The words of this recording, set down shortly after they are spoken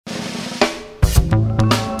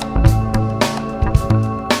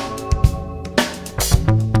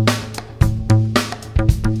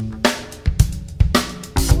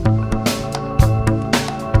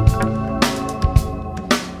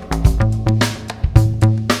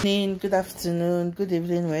Morning, good afternoon, good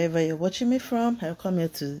evening, wherever you're watching me from. Welcome here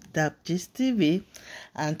to DaddyWa TV,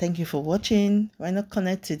 and thank you for watching. Why not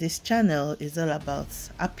connect to this channel? It's all about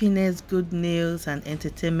happiness, good news, and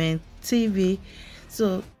entertainment TV.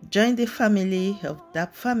 So join the family of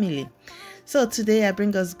that family. So today I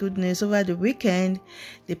bring us good news. Over the weekend,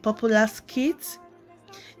 the popular skit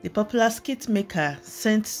maker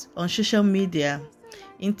sent on social media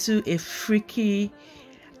into a freaky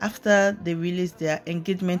after they released their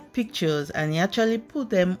engagement pictures, and he actually put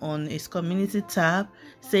them on his community tab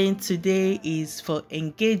saying today is for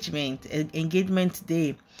engagement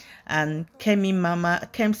day. And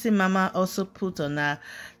Kemsi mama also put on her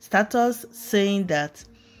status saying that,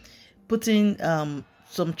 putting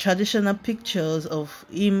some traditional pictures of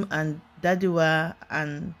him and DaddyWa,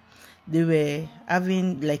 and they were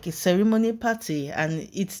having like a ceremony party, and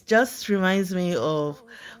it just reminds me of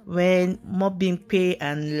when Bimpe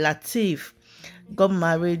and Lateef got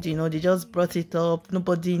married. You know, they just brought it up,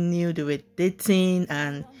 nobody knew they were dating,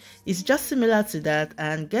 and it's just similar to that.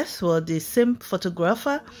 And guess what, the same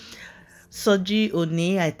photographer, Soji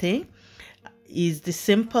Oni, I think, is the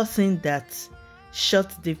same person that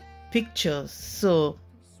shot the pictures. So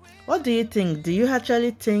what do you think? Do you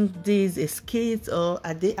actually think this is a skit, or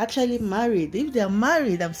are they actually married? If they are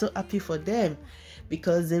married, I'm so happy for them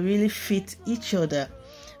because they really fit each other.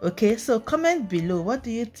 Okay, so comment below. What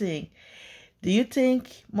do you think? Do you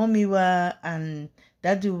think Momiwa and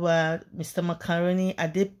DaddyWa, Mr. Macaroni, are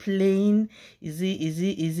they playing? Is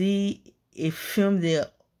he a film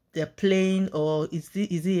they're playing, or is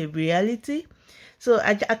it a reality? So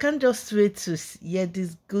I can't just wait to hear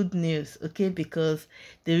this good news, okay? Because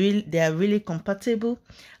they are really compatible,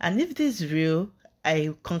 and if this is real,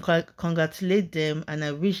 I congratulate them and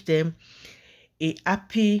I wish them a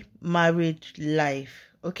happy married life.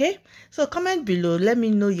 Okay, so comment below. Let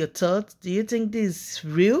me know your thoughts. Do you think this is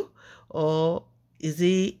real, or is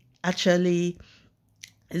it actually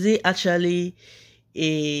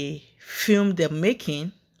a film they're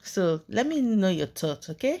making? So let me know your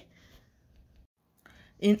thoughts. Okay.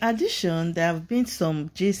 In addition, there have been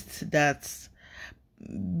some gist that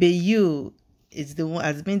Bayu has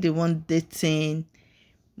been the one dating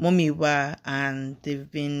Momiwa, and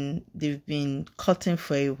they've been cutting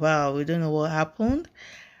for a while. We don't know what happened.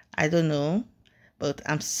 I don't know, but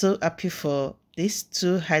I'm so happy for these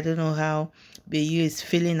two. I don't know how Bayu is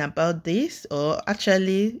feeling about this, or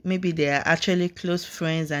actually maybe they are actually close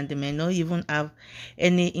friends and they may not even have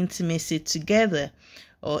any intimacy together,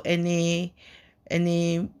 or any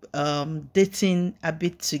dating a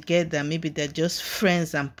bit together. Maybe they're just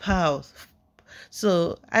friends and pals.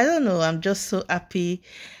 So I don't know, I'm just so happy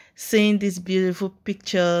seeing these beautiful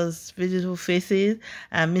pictures, beautiful faces.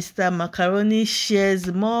 And Mr. Macaroni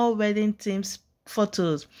shares more wedding themes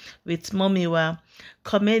photos with Momiwa.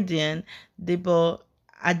 Comedian Debo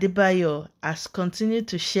Adebayo has continued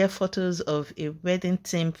to share photos of a wedding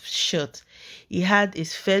theme shot he had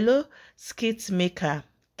his fellow skit maker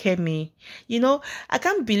Kemi. You know, I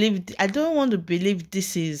don't want to believe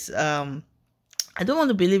this is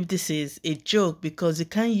a joke, because you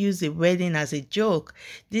can't use a wedding as a joke.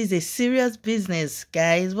 This is a serious business,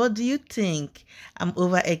 guys. What do you think? I'm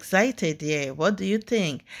overexcited here. What do you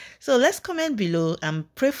think? So let's comment below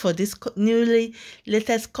and pray for this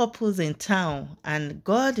latest couples in town, and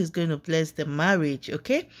God is going to bless the marriage,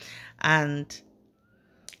 okay? And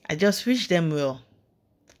I just wish them well.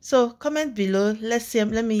 So comment below. Let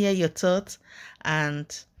me hear your thoughts, and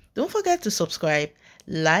don't forget to subscribe,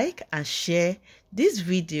 like, and share this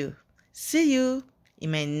video. See you in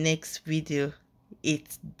my next video.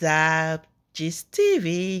 It's DaddyWa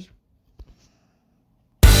TV.